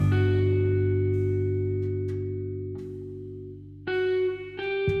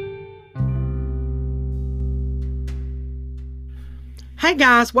Hey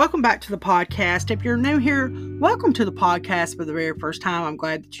guys, welcome back to the podcast. If you're new here, welcome to the podcast for the very first time. I'm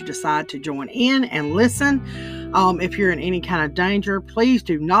glad that you decided to join in and listen. If you're in any kind of danger, please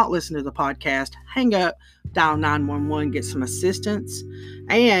do not listen to the podcast. Hang up, dial 911, get some assistance.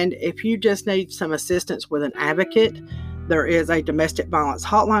 And if you just need some assistance with an advocate, there is a domestic violence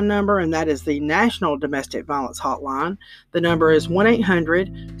hotline number, and that is the National Domestic Violence Hotline. The number is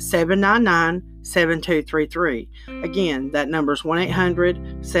 1-800-799-7233. Again, that number is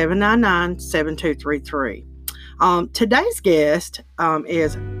 1-800-799-7233. Today's guest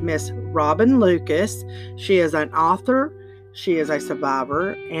is Miss Robin Lucas. She is an author. She is a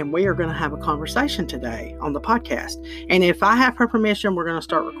survivor, and we are going to have a conversation today on the podcast. And if I have her permission, we're going to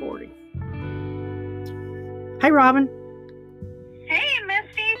start recording. Hey, Robin. Hey,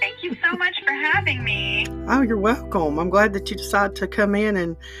 Misty. Thank you so much for having me. Oh, you're welcome. I'm glad that you decided to come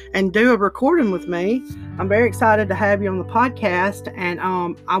in and do a recording with me. I'm very excited to have you on the podcast. And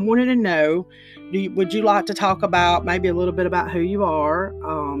I wanted to know, would you like to talk about maybe a little bit about who you are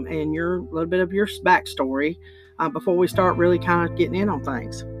and a little bit of your backstory before we start really kind of getting in on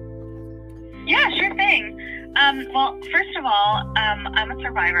things? Yeah, sure thing. Well, first of all, I'm a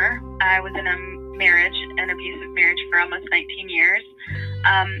survivor. I was in an abusive marriage for almost 19 years.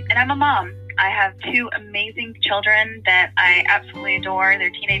 And I'm a mom. I have two amazing children that I absolutely adore.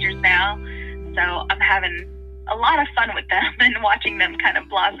 They're teenagers now. So I'm having a lot of fun with them and watching them kind of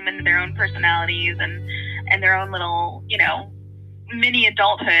blossom into their own personalities and their own little, mini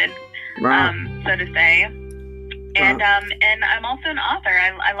adulthood, right. So to say. And I'm also an author.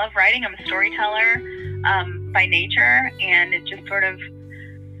 I love writing. I'm a storyteller by nature, and it just sort of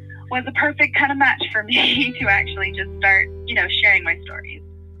was a perfect kind of match for me to actually just start, sharing my stories.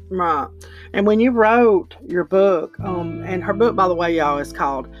 Right. And when you wrote your book, and her book, by the way, y'all, is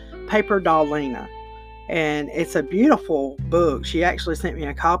called Paper Doll Lena. And it's a beautiful book. She actually sent me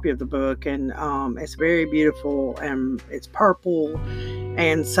a copy of the book, and it's very beautiful, and it's purple.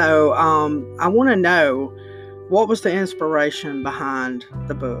 And so I want to know, what was the inspiration behind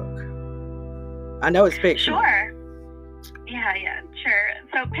the book? I know it's fiction. Sure. Yeah, sure.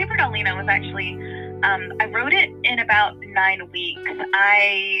 So Paper Doll Lena was actually, I wrote it in about 9 weeks.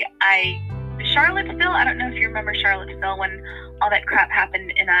 Charlottesville, I don't know if you remember Charlottesville, when all that crap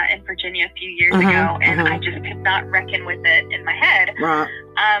happened in Virginia a few years ago, and I just could not reckon with it in my head. Right.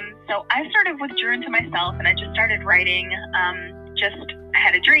 So I sort of withdrew into myself, and I just started writing. I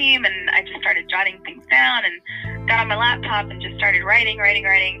had a dream, and I just started jotting things down and got on my laptop and just started writing. 9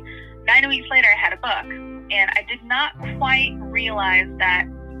 weeks later, I had a book, and I did not quite realize that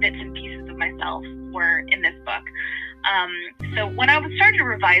bits and pieces of myself were in this book. So when I started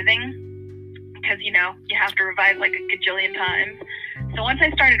revising, because, you have to revise like a gajillion times. So once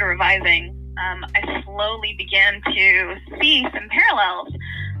I started revising, I slowly began to see some parallels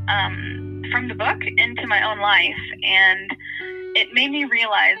from the book into my own life. And it made me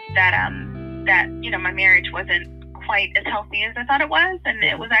realize that my marriage wasn't quite as healthy as I thought it was. And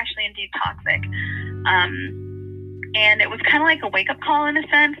it was actually indeed toxic. And it was kind of like a wake-up call in a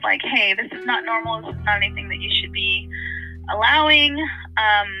sense, like, hey, this is not normal. This is not anything that you should be allowing.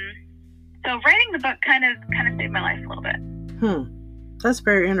 So writing the book kind of saved my life a little bit. That's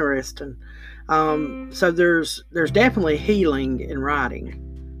very interesting. So there's definitely healing in writing.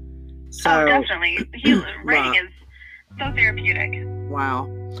 So, definitely. Writing is so therapeutic. Wow.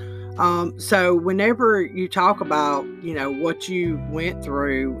 So whenever you talk about, what you went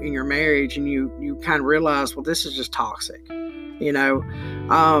through in your marriage, and you kind of realize, well, this is just toxic,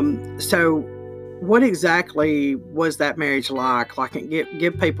 so what exactly was that marriage like? Like,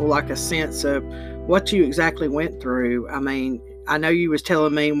 give people like a sense of what you exactly went through. I mean, I know you was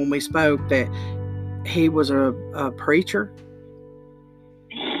telling me when we spoke that he was a preacher.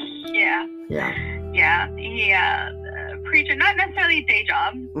 Yeah. He preacher, not necessarily a day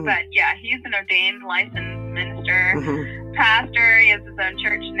job, but yeah, he's an ordained licensed minister, pastor. He has his own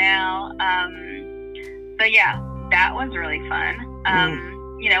church now. So yeah, that was really fun.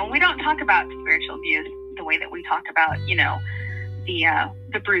 We don't talk about spiritual abuse the way that we talk about,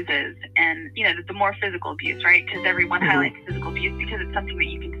 the bruises and, the more physical abuse, right? Because everyone highlights physical abuse because it's something that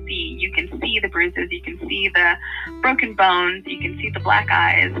you can see. You can see the bruises, you can see the broken bones, you can see the black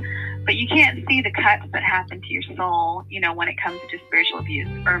eyes, but you can't see the cuts that happen to your soul, when it comes to spiritual abuse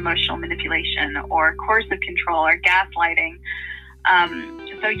or emotional manipulation or coercive control or gaslighting.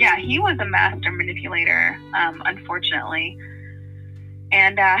 So yeah, he was a master manipulator, unfortunately.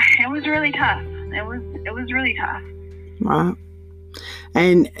 And it was really tough. It was really tough. Right.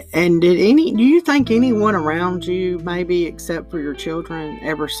 And do you think anyone around you, maybe except for your children,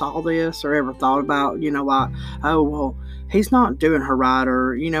 ever saw this or ever thought about, like, oh, well, he's not doing her right,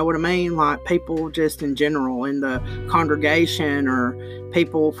 or you know what I mean? Like people just in general in the congregation or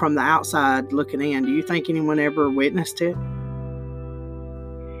people from the outside looking in. Do you think anyone ever witnessed it?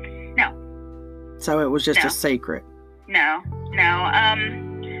 No. So it was just a secret? No.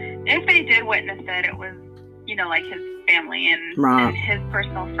 If they did witness it, it was, you know, like his family and his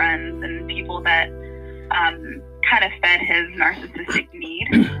personal friends and people that kind of fed his narcissistic need,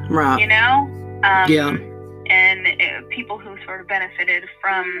 right? You know, yeah, and people who sort of benefited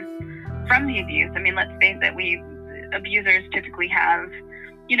from the abuse. I mean, let's face it, abusers typically have,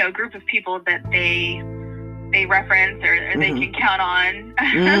 you know, a group of people that they reference or they can count on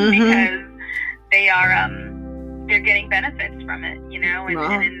because they are they're getting benefits from it, you know.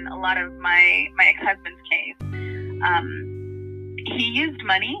 And in a lot of my ex-husband's case, he used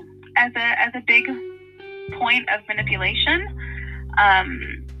money as a big point of manipulation.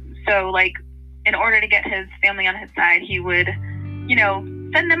 So like, in order to get his family on his side, he would, you know,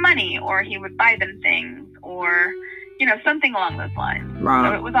 send them money, or he would buy them things, or, you know, something along those lines. Right.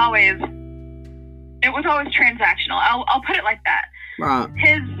 So it was always transactional. I'll put it like that. Right.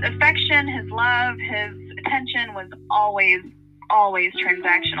 His affection, his love, his attention was always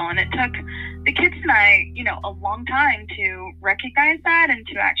transactional, and it took the kids and I, you know, a long time to recognize that and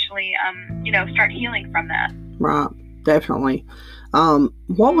to actually, you know, start healing from that. Right. Definitely.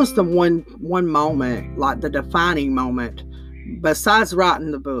 What was the one moment, like the defining moment, besides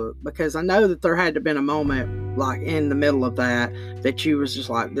writing the book? Because I know that there had to have been a moment, like in the middle of that you was just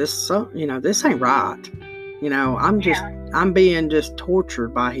like, this ain't right. You know, I'm being just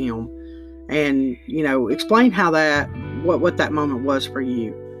tortured by him. And, you know, explain how what that moment was for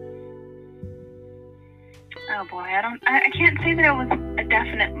you. Oh boy, I can't say that it was a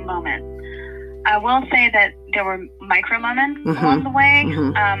definite moment. I will say that there were micro moments along the way.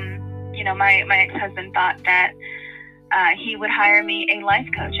 You know, my ex-husband thought that he would hire me a life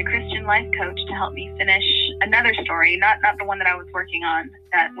coach, a Christian life coach, to help me finish another story, not the one that I was working on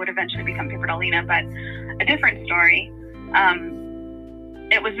that would eventually become Paper-Dolina, but a different story.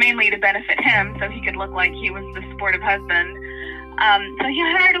 It was mainly to benefit him, so he could look like he was the supportive husband. So he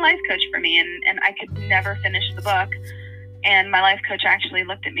hired a life coach for me, and I could never finish the book. And my life coach actually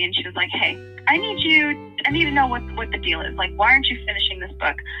looked at me and she was like, hey, I need to know what the deal is. Like, why aren't you finishing this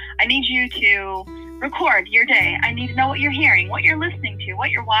book? I need you to record your day. I need to know what you're hearing, what you're listening to, what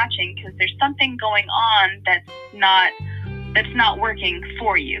you're watching, because there's something going on that's not working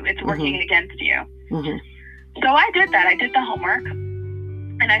for you. It's working against you. So I did that. I did the homework,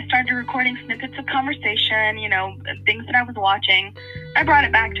 and I started recording snippets of conversation, you know, things that I was watching. I brought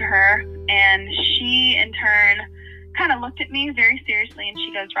it back to her, and she in turn kind of looked at me very seriously, and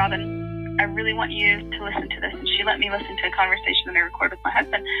she goes, Robin, I really want you to listen to this. And she let me listen to a conversation that I recorded with my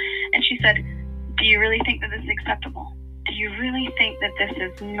husband. And she said, do you really think that this is acceptable? Do you really think that this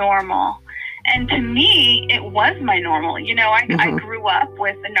is normal? And to me, it was my normal. You know, I grew up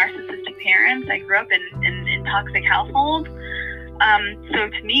with narcissistic parents. I grew up in toxic households. So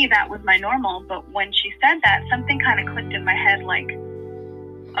to me, that was my normal. But when she said that, something kind of clicked in my head, like,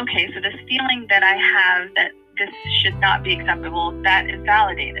 okay, so this feeling that I have that this should not be acceptable, that is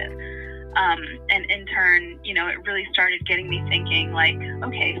validated. And in turn, you know, it really started getting me thinking, like,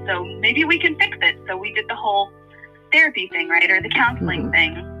 okay, so maybe we can fix it. So we did the whole therapy thing, right? Or the counseling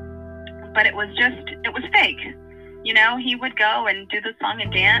thing. But it was fake. You know, he would go and do the song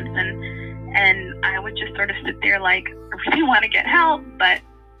and dance, and I would just sort of sit there like, I really want to get help, but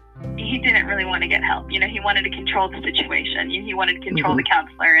he didn't really want to get help. You know, he wanted to control the situation. He wanted to control the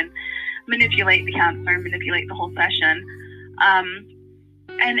counselor and manipulate the counselor, manipulate the whole session.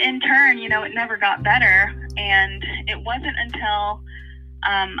 And in turn, you know, it never got better. And it wasn't until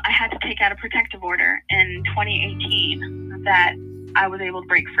I had to take out a protective order in 2018 that I was able to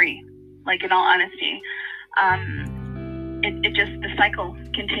break free. Like, in all honesty, it just, the cycle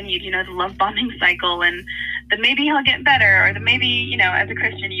continued, you know, the love bombing cycle, and that maybe he'll get better, or that maybe, you know, as a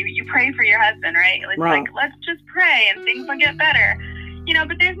Christian, you pray for your husband, right? It's like, let's just pray and things will get better, you know,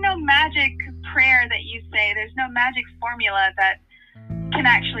 but there's no magic prayer that you say, there's no magic formula that can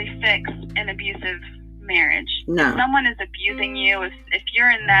actually fix an abusive marriage. No. If someone is abusing you, if you're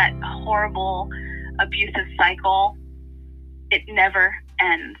in that horrible abusive cycle, it never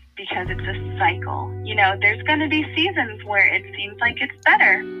ends, because it's a cycle. You know, there's going to be seasons where it seems like it's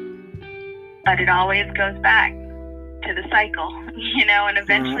better, but it always goes back to the cycle, you know, and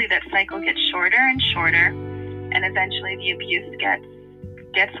eventually that cycle gets shorter and shorter, and eventually the abuse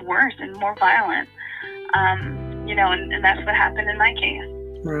gets worse and more violent. You know, and that's what happened in my case.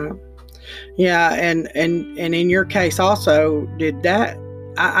 Right. Yeah, and in your case also, did that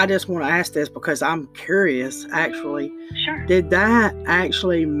I just want to ask this because I'm curious, actually. Sure. Did that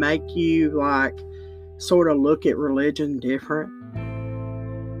actually make you, like, sort of look at religion different?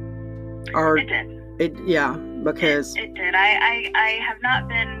 Or it did. Because... It did. I have not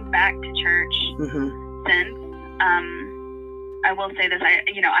been back to church since. I will say this, I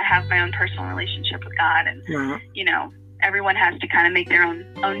have my own personal relationship with God, and, everyone has to kind of make their own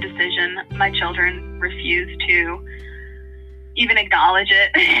decision. My children refuse to even acknowledge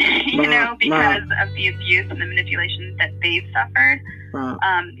it, because of the abuse and the manipulation that they've suffered. So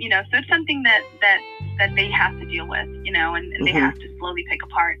it's something that they have to deal with, and they have to slowly pick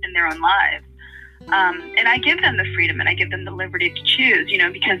apart in their own lives. And I give them the freedom and I give them the liberty to choose,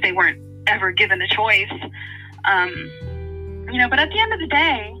 because they weren't ever given a choice. But at the end of the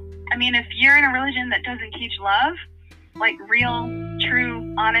day, I mean, if you're in a religion that doesn't teach love, like real,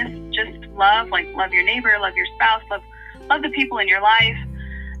 true, honest, just love, like love your neighbor, love your spouse, love the people in your life,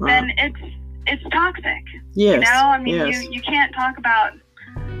 then it's toxic. Yes. I mean, you can't talk about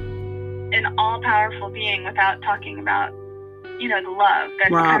an all-powerful being without talking about, the love that's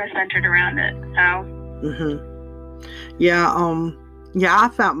kind of centered around it. So. I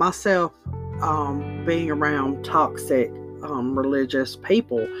found myself being around toxic religious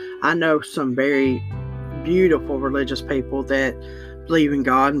people. I know some very beautiful religious people that believe in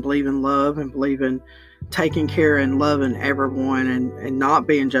God and believe in love and believe in taking care and loving everyone and not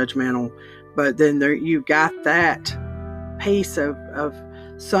being judgmental. But then you've got that piece of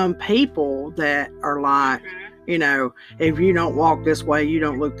some people that are like, if you don't walk this way, you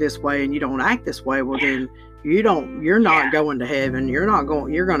don't look this way, and you don't act this way, well, then you're not going to heaven. You're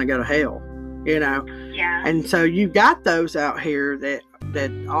going to go to hell, Yeah. And so you've got those out here that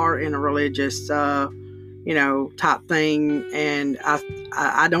are in a religious, type thing. And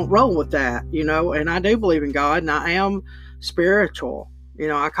I don't roll with that, and I do believe in God, and I am spiritual.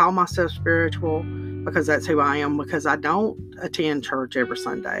 I call myself spiritual because that's who I am, because I don't attend church every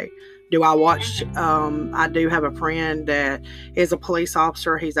Sunday. Do I watch? I do have a friend that is a police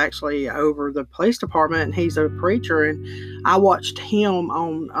officer. He's actually over the police department, and he's a preacher. And I watched him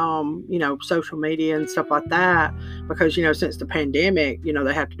on, social media and stuff like that, because, since the pandemic,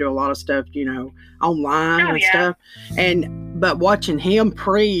 they have to do a lot of stuff, online stuff. But watching him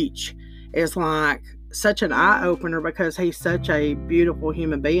preach is like such an eye opener, because he's such a beautiful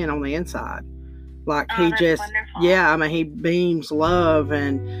human being on the inside. Like he just, wonderful. He beams love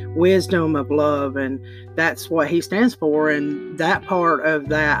and wisdom of love, and that's what he stands for. And that part of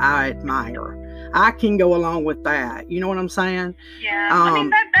that I admire. I can go along with that. You know what I'm saying? Yeah. I mean,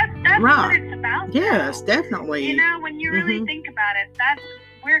 that's what it's about. Yes, definitely. When you really think about it,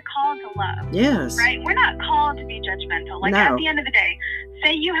 we're called to love. Yes. Right? We're not called to be judgmental. Like, at the end of the day,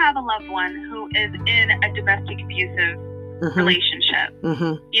 say you have a loved one who is in a domestic abusive relationship.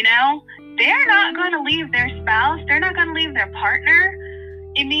 They're not going to leave their spouse. They're not going to leave their partner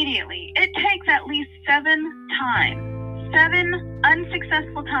immediately. It takes at least 7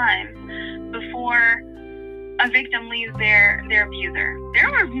 unsuccessful times before a victim leaves their abuser.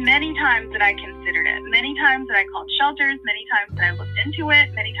 There were many times that I considered it. Many times that I called shelters. Many times that I looked into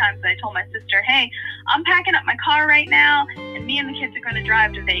it. Many times that I told my sister, hey, I'm packing up my car right now, and me and the kids are going to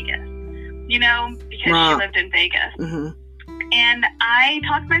drive to Vegas. Because she lived in Vegas. And I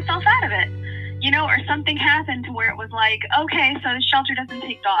talked myself out of it, or something happened to where it was like, okay, so the shelter doesn't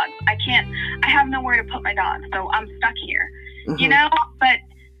take dogs. I have nowhere to put my dog, so I'm stuck here, But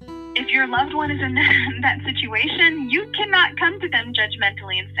if your loved one is in that situation, you cannot come to them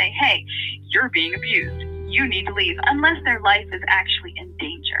judgmentally and say, hey, you're being abused. You need to leave, unless their life is actually in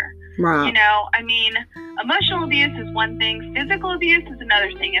danger. Right. I mean, emotional abuse is one thing. Physical abuse is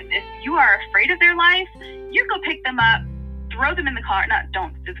another thing. If you are afraid of their life, you go pick them up, throw them in the car.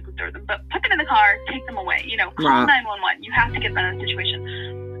 Don't physically throw them, but put them in the car, take them away. Call 911. You have to get them out of the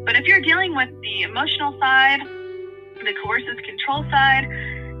situation. But if you're dealing with the emotional side, the coercive control side,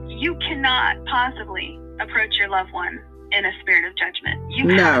 you cannot possibly approach your loved one in a spirit of judgment. You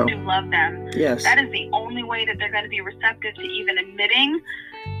have to love them. Yes. That is the only way that they're going to be receptive to even admitting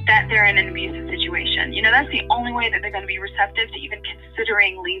that they're in an abusive situation. That's the only way that they're going to be receptive to even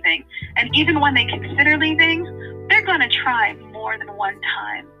considering leaving. And even when they consider leaving, they're going to try more than one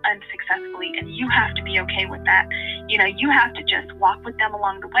time unsuccessfully, and you have to be okay with that. You have to just walk with them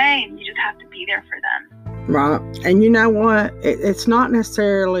along the way, and you just have to be there for them. Right. And you know what? It's not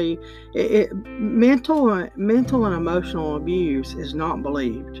necessarily mental and emotional abuse is not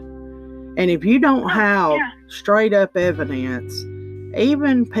believed. And if you don't have straight up evidence,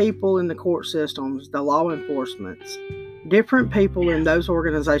 even people in the court systems, the law enforcements, different people in those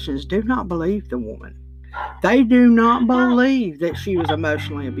organizations do not believe the woman. They do not believe that she was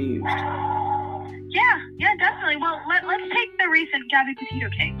emotionally abused. Yeah, definitely. Well, let's take the recent Gabby Petito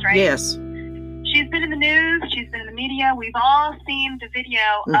case, right? Yes. She's been in the news. She's been in the media. We've all seen the video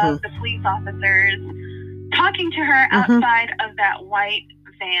of the police officers talking to her outside of that white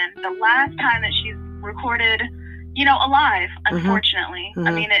van. The last time that she's recorded, alive, unfortunately.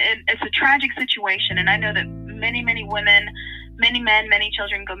 I mean, it's a tragic situation, and I know that many women, many men, many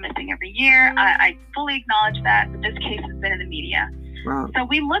children go missing every year. I fully acknowledge that, but this case has been in the media. Wow. So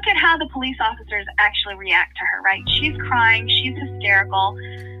we look at how the police officers actually react to her, right? She's crying. She's hysterical.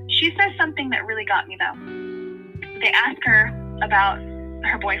 She says something that really got me, though. They ask her about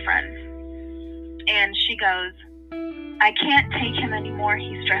her boyfriend, and she goes, "I can't take him anymore.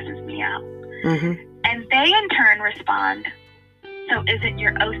 He stresses me out." And they, in turn, respond, "So is it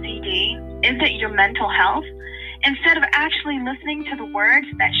your OCD? Is it your mental health?" Instead of actually listening to the words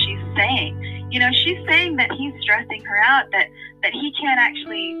that she's saying. She's saying that he's stressing her out, that she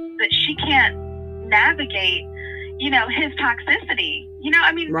can't navigate, his toxicity.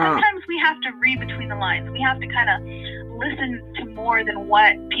 Sometimes we have to read between the lines. We have to kind of listen to more than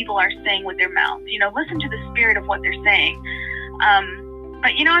what people are saying with their mouths. Listen to the spirit of what they're saying.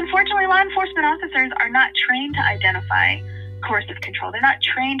 But unfortunately, law enforcement officers are not trained to identify coercive control. They're not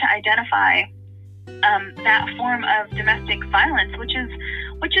trained to identify that form of domestic violence, which is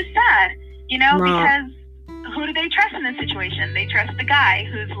sad, because who do they trust in this situation? They trust the guy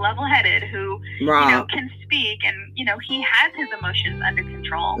who's level-headed, who can speak, and he has his emotions under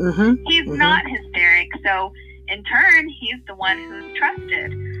control. He's not hysteric, so in turn, he's the one who's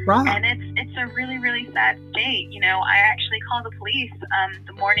trusted. And it's a really, really sad state. I actually called the police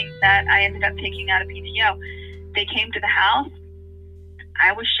the morning that I ended up taking out a PTO. They came to the house.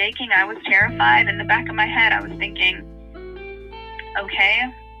 I was shaking. I was terrified. In the back of my head, I was thinking,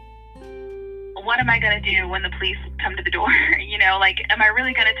 okay, what am I going to do when the police come to the door? Am I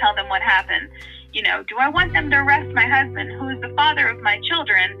really going to tell them what happened? Do I want them to arrest my husband, who is the father of my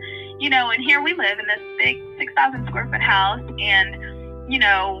children? And here we live in this big 6,000 square foot house, and,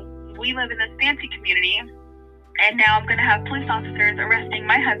 we live in this fancy community, and now I'm going to have police officers arresting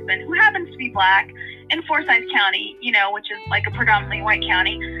my husband, who happens to be black, in Forsyth County, which is like a predominantly white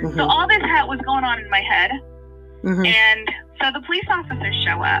county. So all this was going on in my head. And so the police officers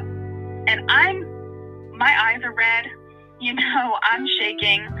show up, and my eyes are red, I'm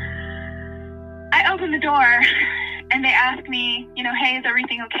shaking. I open the door, and they ask me, "Hey, is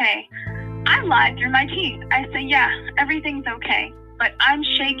everything okay?" I lied through my teeth. I say, "Yeah, everything's okay," but I'm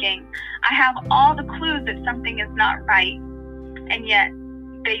shaking. I have all the clues that something is not right, and yet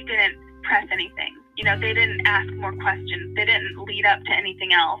they didn't press anything. They didn't ask more questions. They didn't lead up to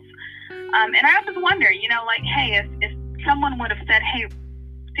anything else. And I always wonder, hey, if someone would have said, "Hey,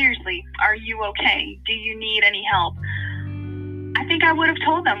 seriously, are you okay? Do you need any help?" I think I would have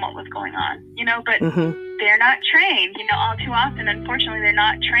told them what was going on, but they're not trained, all too often. Unfortunately, they're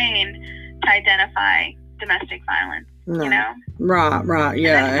not trained to identify domestic violence, Right,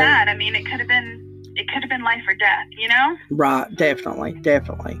 yeah. And that's sad. I mean, it could have been life or death, Right,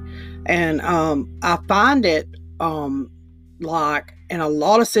 definitely. And I find it like in a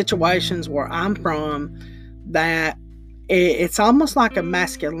lot of situations where I'm from that it's almost like a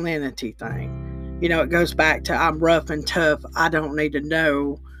masculinity thing. It goes back to I'm rough and tough. I don't need to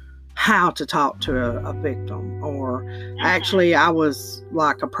know how to talk to a victim. Or actually, I was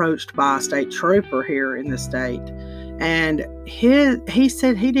approached by a state trooper here in the state, and he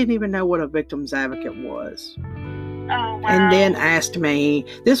said he didn't even know what a victim's advocate was. Oh, wow. And then asked me,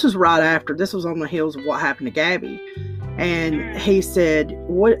 this was on the heels of what happened to Gabby. And he said,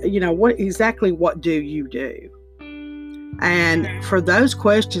 what do you do? And for those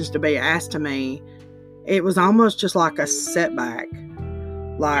questions to be asked to me, it was almost just like a setback.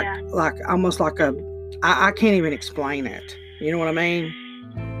 Almost like I can't even explain it. You know what I mean?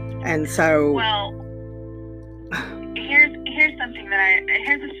 And so. Well, here's a statistic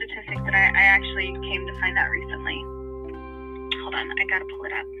that I actually came to find out recently. Hold on, I gotta pull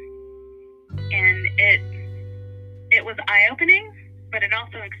it up. And it was eye-opening, but it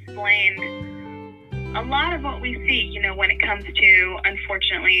also explained a lot of what we see, when it comes to,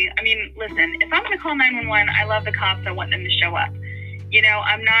 unfortunately, I mean, listen, if I'm going to call 911, I love the cops. I want them to show up.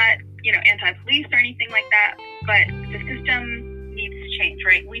 I'm not, anti-police or anything like that, but the system needs to change,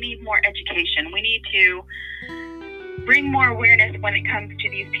 right? We need more education. We need to bring more awareness when it comes to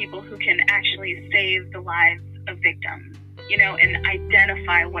these people who can actually save the lives of victims, and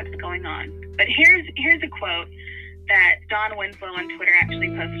identify what's going on. But here's a quote that Don Winslow on Twitter actually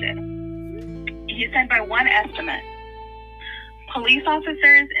posted. He said, by one estimate, police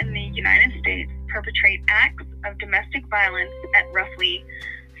officers in the United States perpetrate acts of domestic violence at roughly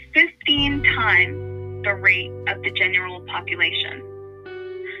 15 times the rate of the general population.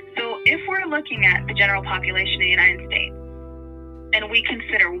 So if we're looking at the general population of the United States, and we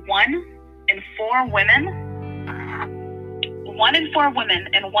consider 1 in 4 women and 1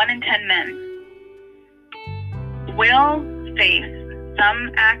 in 10 men will face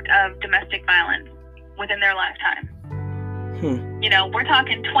some act of domestic violence within their lifetime. You know, we're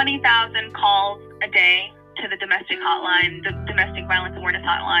talking 20,000 calls a day to the domestic hotline, the domestic violence awareness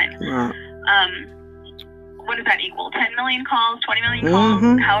hotline. What does that equal? 10 million calls, 20 million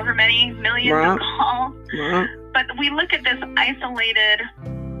calls, however many millions of calls. But we look at this isolated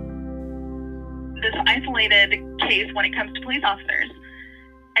case when it comes to police officers,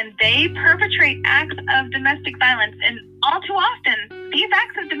 and they perpetrate acts of domestic violence, and all too often these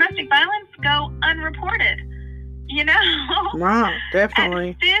acts of domestic violence go unreported. You know, right,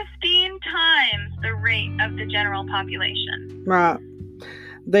 definitely. At 15 times the rate of the general population. Right.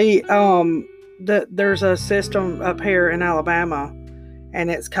 There's a system up here in Alabama,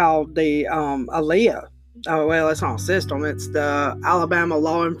 and it's called the ALEA. Oh, well, it's not a system. It's the Alabama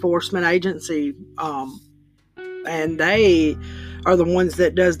Law Enforcement Agency, and they are the ones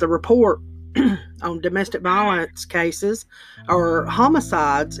that does the report on domestic violence cases or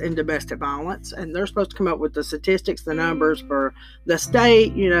homicides in domestic violence, and they're supposed to come up with the statistics, the numbers for the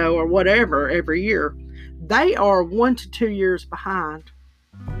state, you know, or whatever every year. They are 1 to 2 years behind.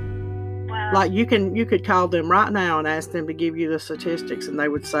 Wow. Like you could call them right now and ask them to give you the statistics, and they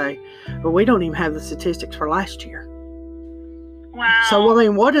would say, "Well, we don't even have the statistics for last year." Wow. So I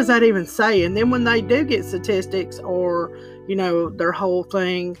mean, what does that even say? And then when they do get statistics, or you know, their whole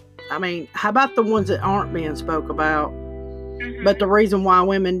thing. I mean, how about the ones that aren't being spoke about? But the reason why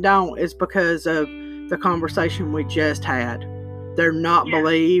women don't is because of the conversation we just had. They're not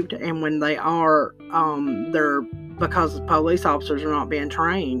believed, and when they are, they're because the police officers are not being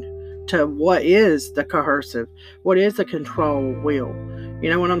trained to what is the coercive, what is the control will. You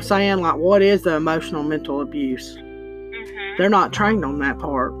know what I'm saying? Like, what is the emotional mental abuse? They're not trained on that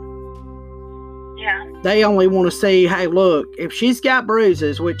part. Yeah. They only want to see, hey, look, if she's got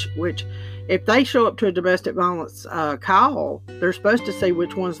bruises, which if they show up to a domestic violence call, they're supposed to see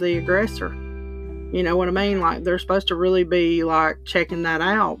which one's the aggressor. You know what I mean? Like, they're supposed to really be, like, checking that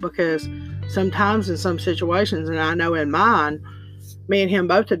out, because sometimes in some situations, and I know in mine, me and him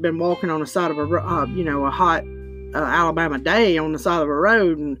both had been walking on the side of a hot Alabama day on the side of a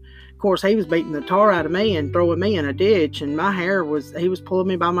road, and of course he was beating the tar out of me and throwing me in a ditch, and he was pulling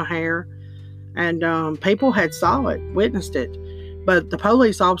me by my hair. And people had saw it, witnessed it. But the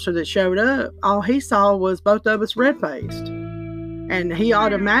police officer that showed up, all he saw was both of us red-faced. And he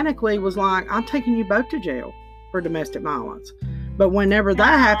automatically was like, I'm taking you both to jail for domestic violence. But whenever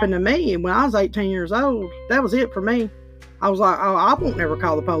that happened to me, when I was 18 years old, that was it for me. I was like, oh, I won't never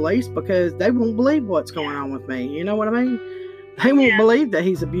call the police, because they won't believe what's going on with me. You know what I mean? They won't believe that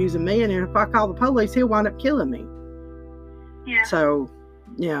he's abusing me. And if I call the police, he'll wind up killing me. Yeah. So...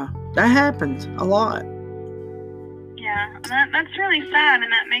 yeah, that happens a lot. Yeah, that's really sad,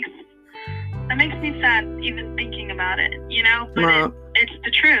 and that makes me sad even thinking about it, you know, but it's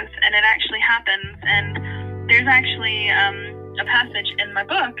the truth, and it actually happens. And there's actually a passage in my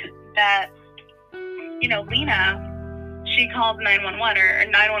book that, you know, Lena, she called 911, or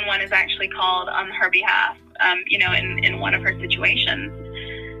 911 is actually called on her behalf, you know, in one of her situations.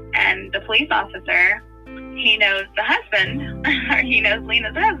 And the police officer, he knows the husband, or he knows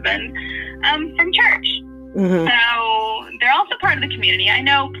Lena's husband, from church. So they're also part of the community. I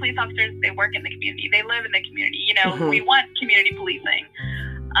know police officers, they work in the community. They live in the community. You know, we want community policing.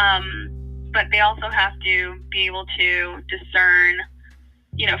 But they also have to be able to discern,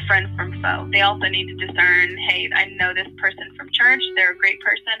 you know, friend from foe. They also need to discern, hey, I know this person from church. They're a great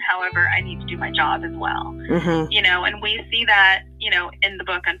person. However, I need to do my job as well. You know, and we see that, you know, in the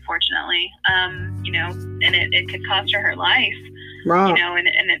book, unfortunately, you know, and it could cost her life, you know, and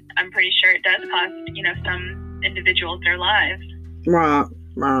I'm pretty sure it does cost, you know, some individuals their lives. Right.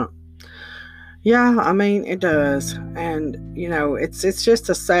 Yeah, I mean, it does. And, you know, it's just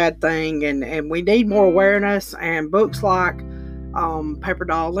a sad thing, and we need more awareness, and books like Paper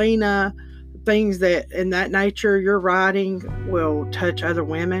Doll Lena, things that in that nature you're writing will touch other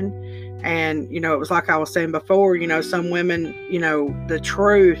women. And, you know, it was like I was saying before, you know, some women, you know, the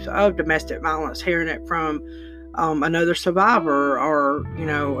truth of domestic violence, hearing it from another survivor, or, you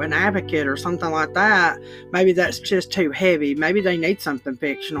know, an advocate or something like that, maybe that's just too heavy. Maybe they need something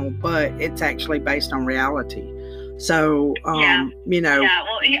fictional, but it's actually based on reality. So, you know. Yeah,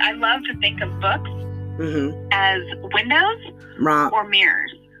 well, I love to think of books as windows or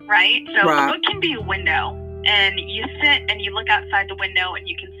mirrors. right? So Right. a book can be a window, and you sit and you look outside the window and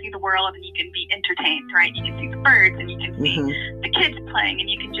you can see the world and you can be entertained, right? You can see the birds and you can see the kids playing and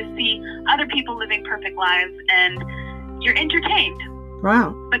you can just see other people living perfect lives and you're entertained.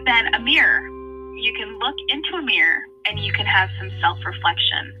 Wow. But then a mirror, you can look into a mirror and you can have some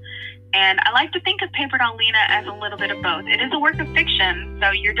self-reflection. And I like to think of Paper Doll Lena as a little bit of both. It is a work of fiction, so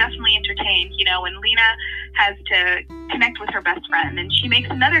you're definitely entertained, you know, and Lena has to connect with her best friend, and she makes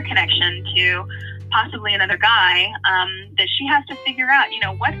another connection to possibly another guy that she has to figure out, you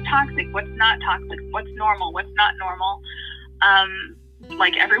know, what's toxic, what's not toxic, what's normal, what's not normal,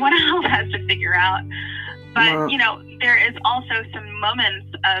 like everyone else has to figure out. But, you know, there is also some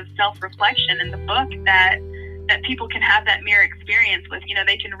moments of self-reflection in the book that people can have that mirror experience with. You know,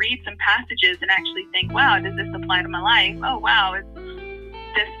 they can read some passages and actually think, wow, does this apply to my life? Oh, wow, is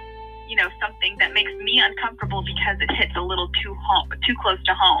this, you know, something that makes me uncomfortable because it hits a little too close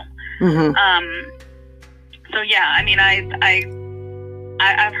to home. So yeah, I mean,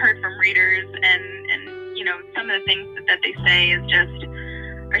 I've heard from readers and you know, some of the things that they say is just,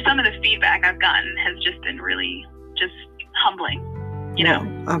 or some of the feedback I've gotten has just been really just humbling, you know,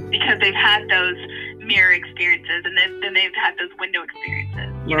 because they've had those mirror experiences and then they've had those window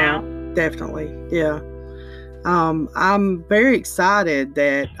experiences, you know? Definitely. Yeah. I'm very excited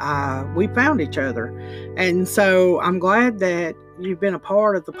that we found each other. And so I'm glad that you've been a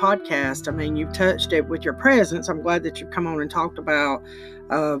part of the podcast. I mean, you've touched it with your presence. I'm glad that you've come on and talked about,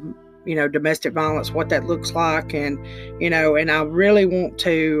 you know, domestic violence, what that looks like. And, you know, and I really want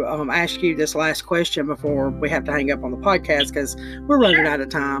to ask you this last question before we have to hang up on the podcast because we're running out of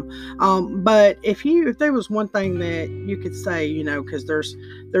time. But if there was one thing that you could say, you know, because there's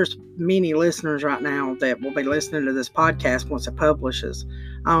many listeners right now that will be listening to this podcast once it publishes.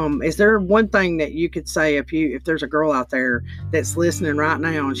 Is there one thing that you could say if there's a girl out there that's listening right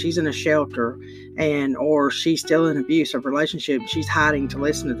now and she's in a shelter or she's still in an abusive relationship, she's hiding to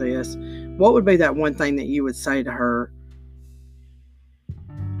listen to this, what would be that one thing that you would say to her?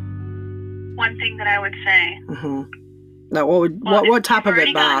 One thing that I would say. Now, what type of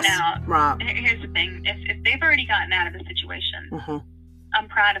advice? Right. Here's the thing: if they've already gotten out of the situation, I'm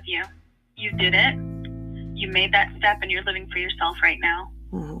proud of you. You did it. You made that step, and you're living for yourself right now.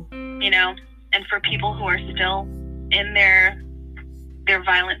 You know, and for people who are still in their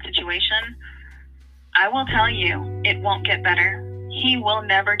violent situation, I will tell you, it won't get better. He will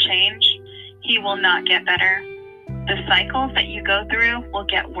never change. He will not get better. The cycles that you go through will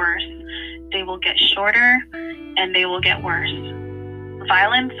get worse. They will get shorter, and they will get worse.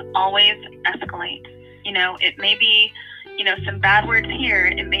 Violence always escalates. You know, it may be, you know, some bad words here.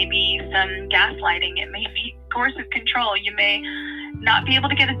 It may be some gaslighting. It may be coercive control. You may not be able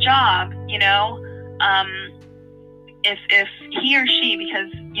to get a job, you know. If he or she,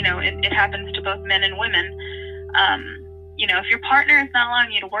 because, you know, it happens to both men and women, you know, if your partner is not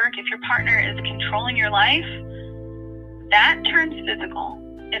allowing you to work, if your partner is controlling your life, that turns physical.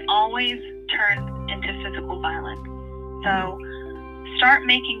 It always turns into physical violence. So start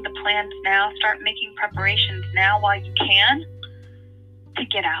making the plans now, start making preparations now while you can to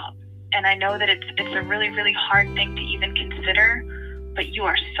get out. And I know that it's a really, really hard thing to even consider, but you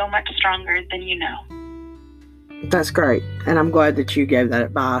are so much stronger than you know. That's great. And I'm glad that you gave that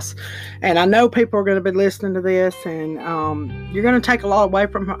advice. And I know people are going to be listening to this, and you're going to take a lot away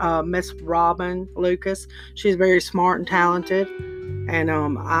from Miss Robin Lucas. She's very smart and talented. And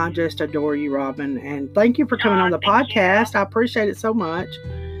I just adore you, Robin. And thank you for coming on the podcast. I appreciate it so much.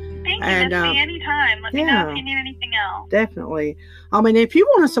 Thank you, Missy. Anytime. Let me know if you need anything else. Definitely. I mean, if you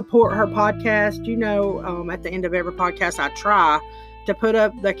want to support her podcast, you know, at the end of every podcast, I try to put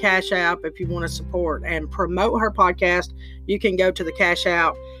up the Cash App if you want to support and promote her podcast. You can go to the Cash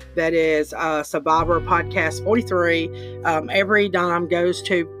App. That is Survivor Podcast 43. Every dime goes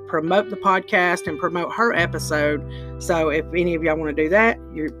to promote the podcast and promote her episode. So if any of y'all want to do that,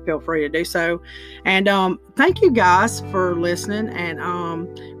 you feel free to do so. And thank you guys for listening. And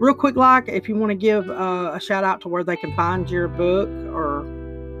real quick, like, if you want to give a shout out to where they can find your book or...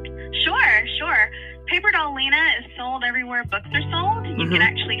 Sure. Paper Doll Lena is sold everywhere books are sold. You can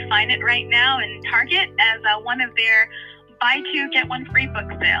actually find it right now in Target as one of their buy two, get one free book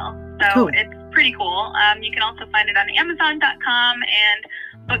sale. So It's pretty cool. You can also find it on Amazon.com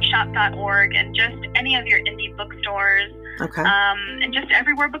and bookshop.org and just any of your indie bookstores. Okay. And just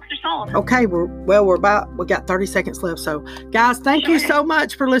everywhere books are sold. Okay. We got 30 seconds left. So guys, thank you so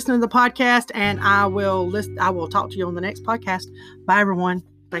much for listening to the podcast, and I will talk to you on the next podcast. Bye everyone.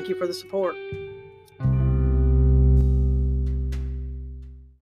 Thank you for the support.